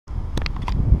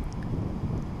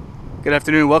Good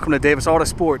afternoon, welcome to Davis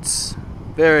AutoSports.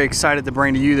 Very excited to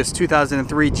bring to you this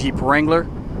 2003 Jeep Wrangler.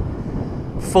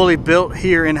 Fully built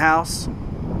here in-house.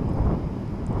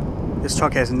 This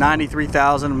truck has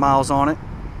 93,000 miles on it.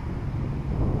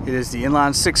 It is the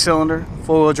inline 6-cylinder,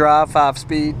 four-wheel drive,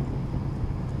 5-speed,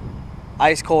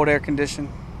 ice-cold air conditioned,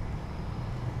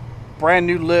 brand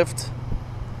new lift,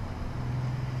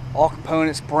 all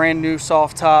components, brand new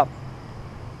soft top.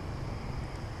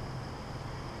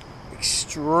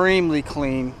 Extremely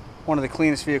clean, one of the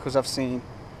cleanest vehicles I've seen.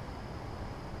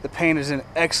 The paint is in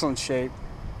excellent shape.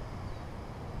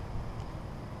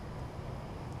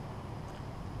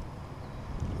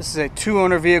 This is a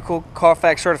 2-owner vehicle,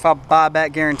 Carfax certified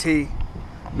buyback guarantee.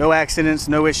 No accidents,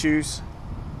 no issues.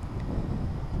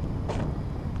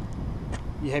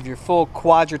 You have your full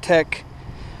Quadratec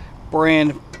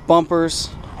brand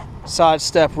bumpers, side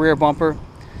step, rear bumper.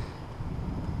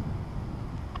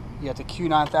 You got the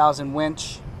Q9000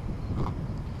 winch,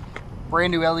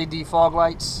 brand new LED fog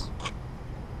lights,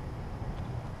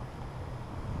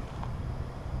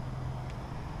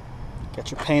 got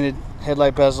your painted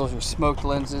headlight bezels, your smoked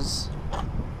lenses,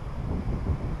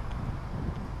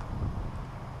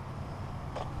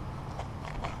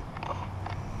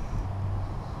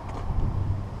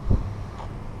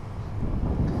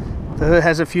 the hood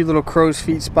has a few little crow's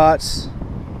feet spots.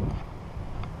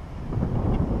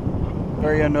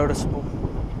 Very unnoticeable.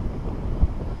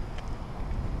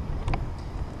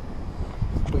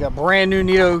 We got brand new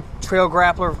Nito Trail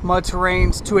Grappler mud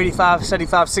terrains, 285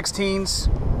 75 16s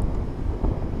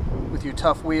with your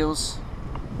tough wheels.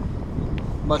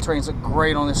 Mud terrains look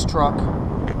great on this truck.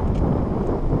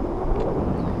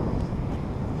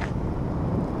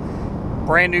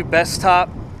 Brand new best top.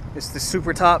 It's the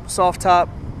super top, soft top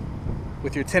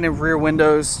with your tinted rear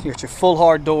windows. You got your full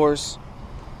hard doors.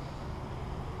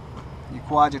 Your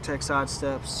Quadratec side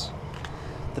steps.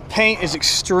 The paint is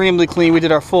extremely clean. We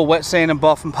did our full wet sand and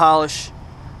buff and polish.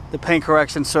 The paint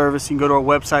correction service. You can go to our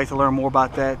website to learn more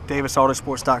about that.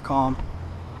 davisautosports.com.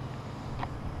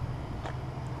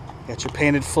 Got your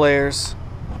painted flares.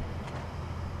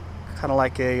 Kind of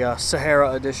like a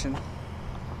Sahara edition.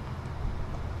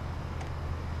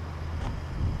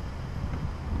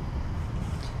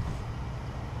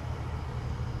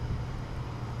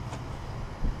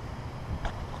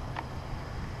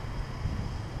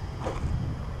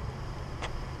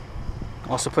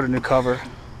 Also put a new cover.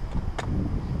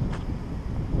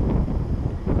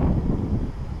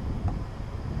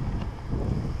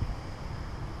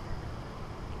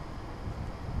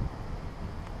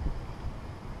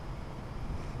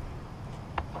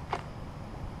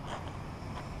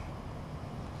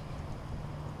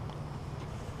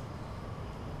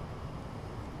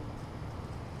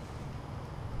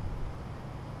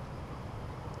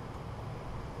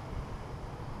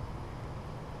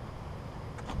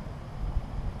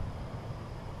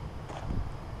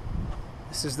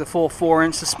 This is the full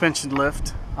 4-inch suspension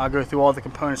lift. I'll go through all the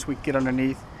components we can get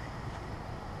underneath.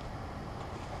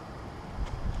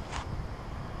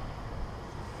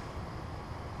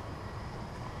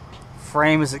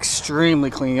 Frame is extremely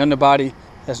clean. Underbody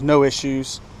has no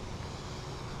issues.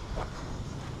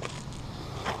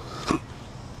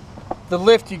 The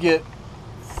lift, you get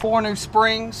 4 new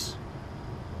springs.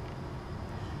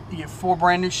 You get 4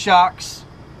 brand new shocks.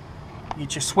 You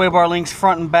get your sway bar links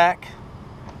front and back.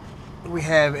 We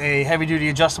have a heavy-duty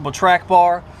adjustable track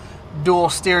bar, dual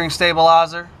steering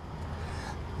stabilizer.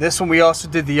 This one we also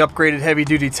did the upgraded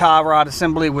heavy-duty tie rod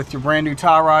assembly with your brand new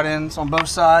tie rod ends on both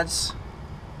sides.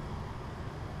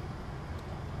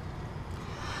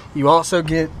 You also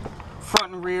get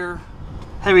front and rear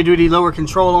heavy-duty lower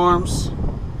control arms.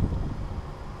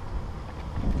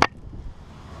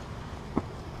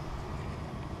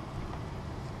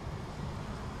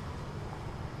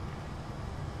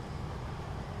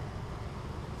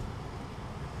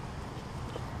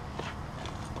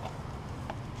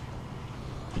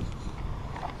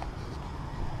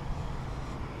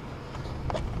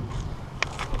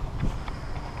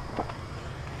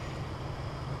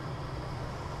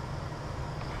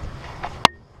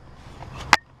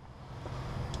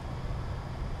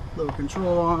 Lower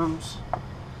control arms,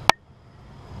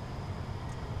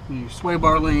 your sway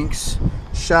bar links,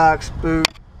 shocks, boot,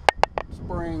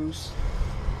 springs.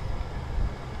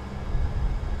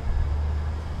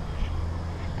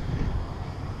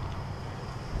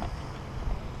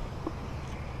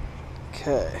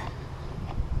 Okay.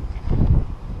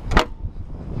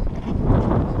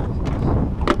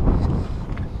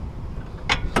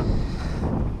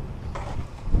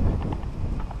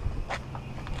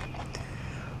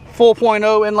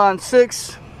 .0 inline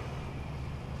 6.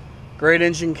 Great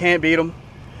engine, can't beat them.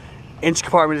 Engine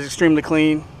compartment is extremely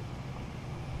clean.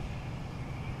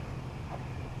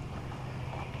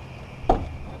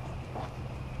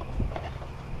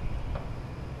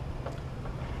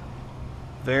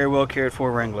 Very well cared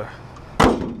for Wrangler.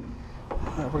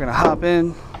 We're gonna hop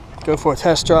in, go for a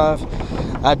test drive.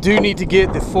 I do need to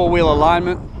get the 4-wheel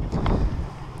alignment,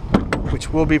 which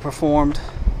will be performed.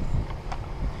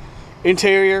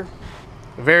 Interior,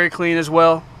 very clean as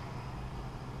well.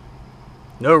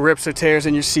 No rips or tears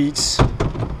in your seats.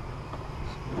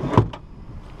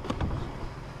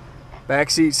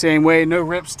 Back seat, same way, no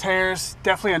rips, tears.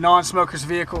 Definitely a non-smoker's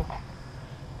vehicle.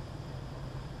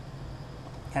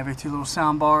 Have your 2 little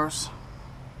sound bars.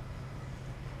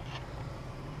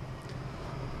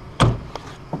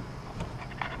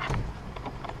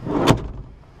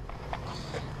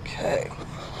 Okay.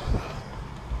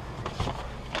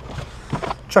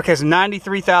 Truck has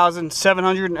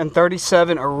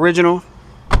 93,737 original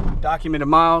documented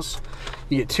miles.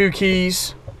 You get 2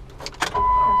 keys.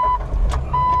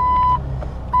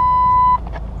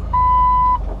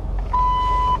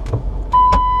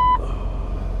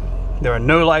 There are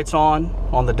no lights on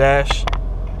the dash.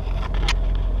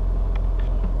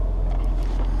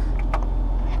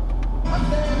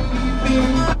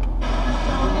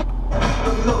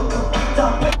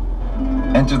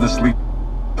 Enter the sleep.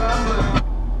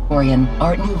 Orion,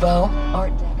 Art Nouveau,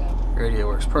 Art Deco. Radio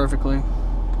works perfectly.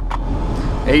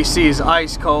 AC is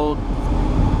ice cold.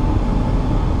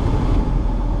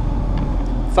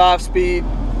 5-speed,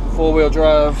 4-wheel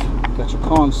drive. Got your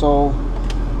console,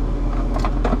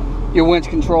 your winch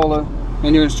controller,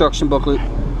 and your instruction booklet.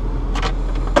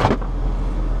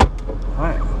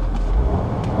 Alright,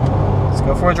 let's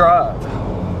go for a drive.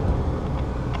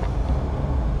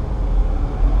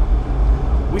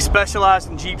 We specialize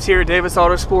in Jeeps here at Davis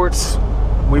Autosports.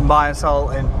 We buy and sell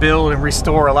and build and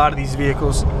restore a lot of these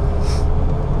vehicles.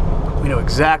 We know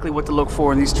exactly what to look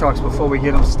for in these trucks before we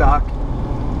get them stock.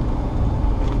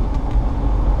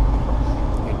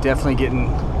 You're definitely getting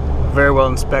very well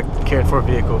inspected, cared for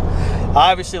vehicle.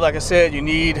 Obviously, like I said, I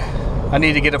need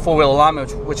to get a 4-wheel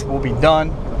alignment, which will be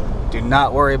done. Do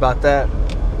not worry about that.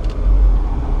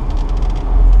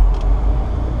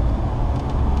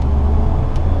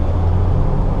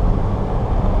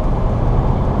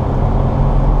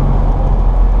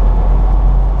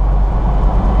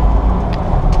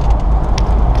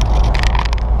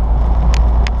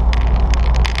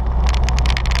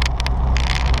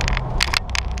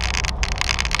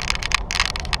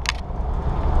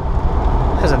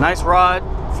 Has a nice ride.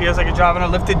 Feels like you're driving a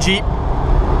lifted Jeep.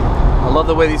 I love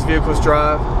the way these vehicles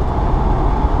drive.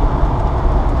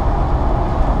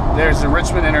 There's the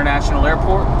Richmond International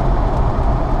Airport.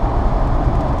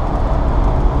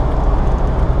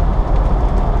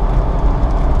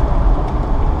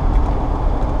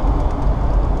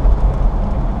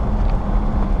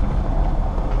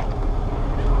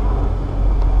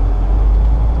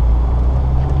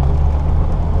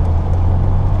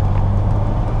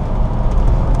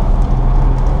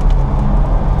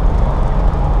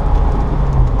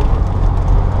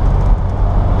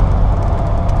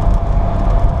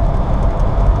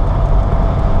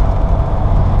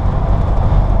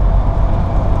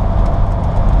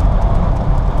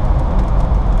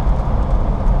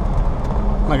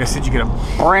 Like I said, you get a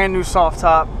brand new soft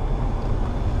top,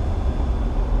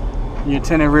 your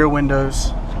tinted rear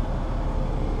windows,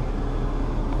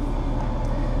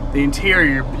 the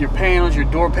interior, your panels, your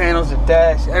door panels, the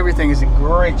dash, everything is in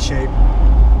great shape.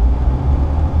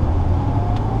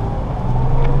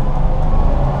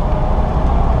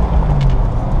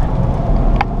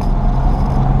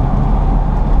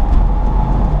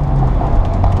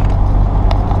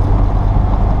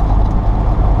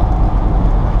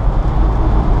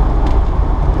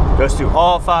 Goes through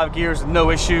all 5 gears with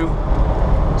no issue.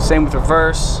 Same with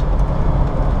reverse.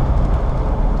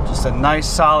 Just a nice,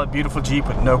 solid, beautiful Jeep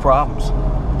with no problems.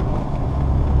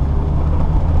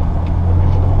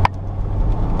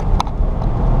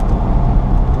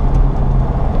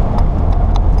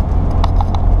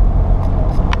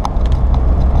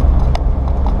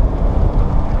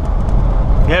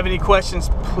 If you have any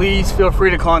questions, please feel free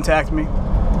to contact me.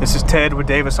 This is Ted with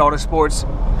Davis Autosports.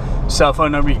 Cell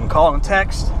phone number you can call and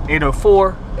text,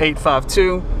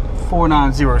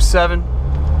 804-852-4907.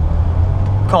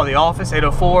 Call the office,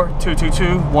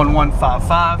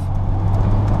 804-222-1155.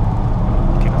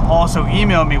 You can also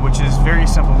email me, which is very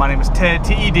simple. My name is Ted,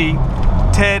 T-E-D,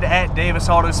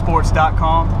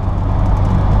 ted@davisautosports.com.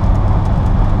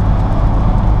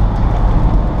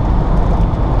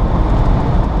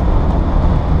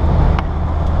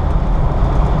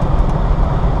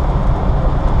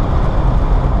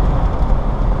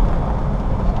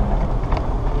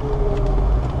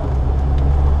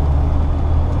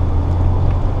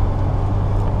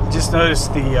 Just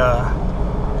noticed the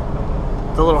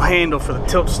little handle for the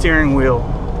tilt steering wheel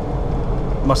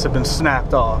must have been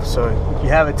snapped off. So you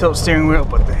have a tilt steering wheel,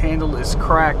 but the handle is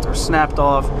cracked or snapped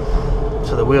off,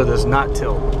 so the wheel does not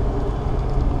tilt.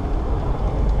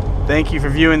 Thank you for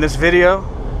viewing this video,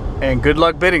 and good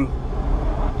luck bidding.